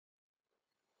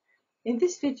In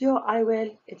this video, I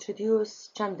will introduce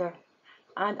gender,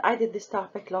 and I did this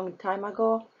topic long time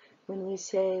ago when we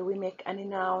say we make any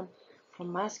noun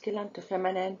from masculine to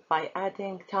feminine by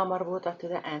adding ta marbuta to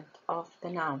the end of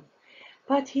the noun.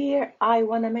 But here I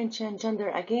want to mention gender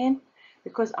again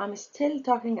because I'm still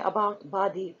talking about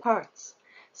body parts.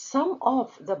 Some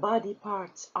of the body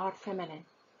parts are feminine.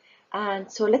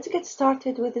 And so let's get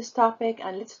started with this topic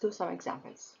and let's do some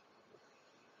examples.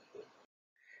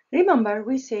 Remember,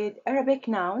 we said Arabic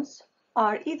nouns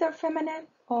are either feminine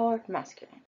or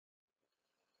masculine.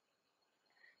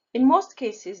 In most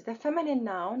cases, the feminine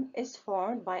noun is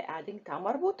formed by adding ta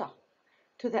marbuta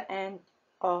to the end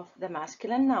of the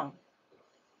masculine noun,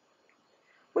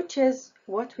 which is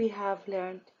what we have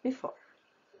learned before.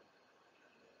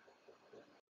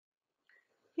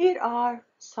 Here are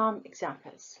some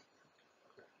examples.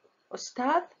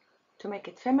 Ustad, to make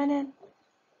it feminine,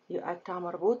 you add ta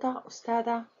marbuta,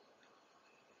 ustada.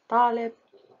 طالب,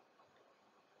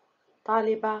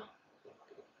 طالبة.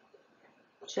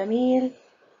 جميل,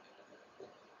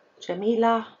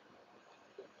 جميلة.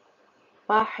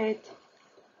 واحد,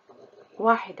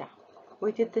 واحدة.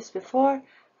 We did this before,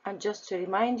 and just to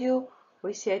remind you,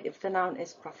 we said if the noun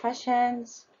is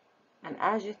professions, an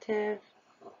adjective,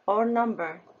 or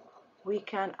number, we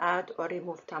can add or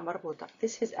remove ta marbuta.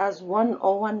 This is as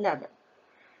 101 level,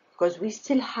 because we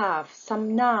still have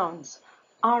some nouns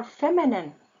are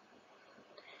feminine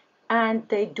and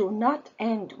they do not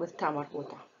end with ta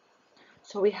marbuta.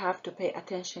 So we have to pay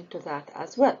attention to that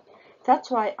as well.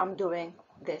 That's why I'm doing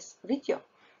this video,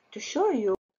 to show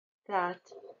you that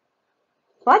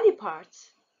body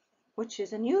parts, which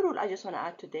is a new rule I just want to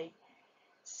add today,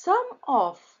 some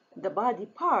of the body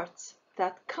parts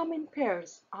that come in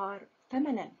pairs are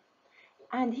feminine.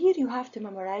 And here you have to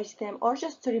memorize them or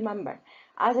just to remember.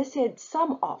 As I said,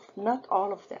 some of, not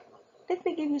all of them. Let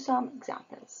me give you some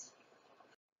examples.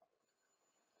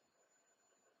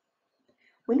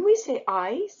 When we say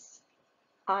eyes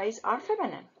are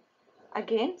feminine.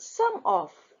 Again, some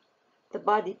of the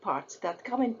body parts that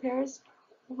come in pairs,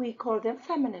 we call them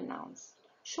feminine nouns.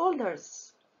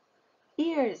 Shoulders,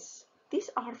 ears, these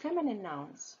are feminine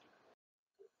nouns.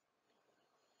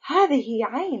 هذه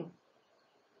عين.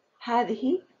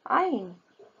 هذه عين.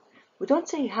 We don't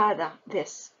say هذا,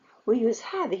 this. We use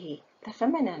هذه, the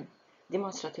feminine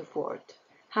demonstrative word.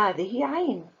 هذه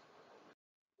عين.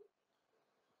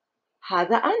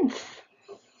 هذا أنف.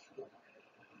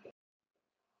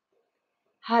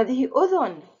 هذه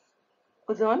أذن.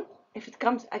 أذن, if it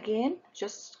comes again,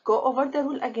 just go over the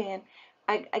rule again.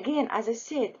 Again, as I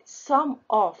said, some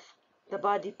of the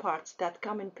body parts that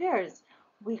come in pairs,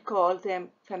 we call them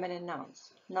feminine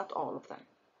nouns, not all of them.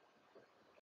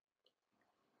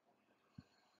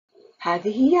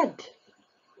 هذه يد.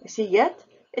 You see, yet,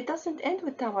 it doesn't end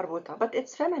with ta marbuta, but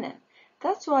it's feminine.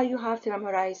 That's why you have to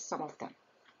memorize some of them.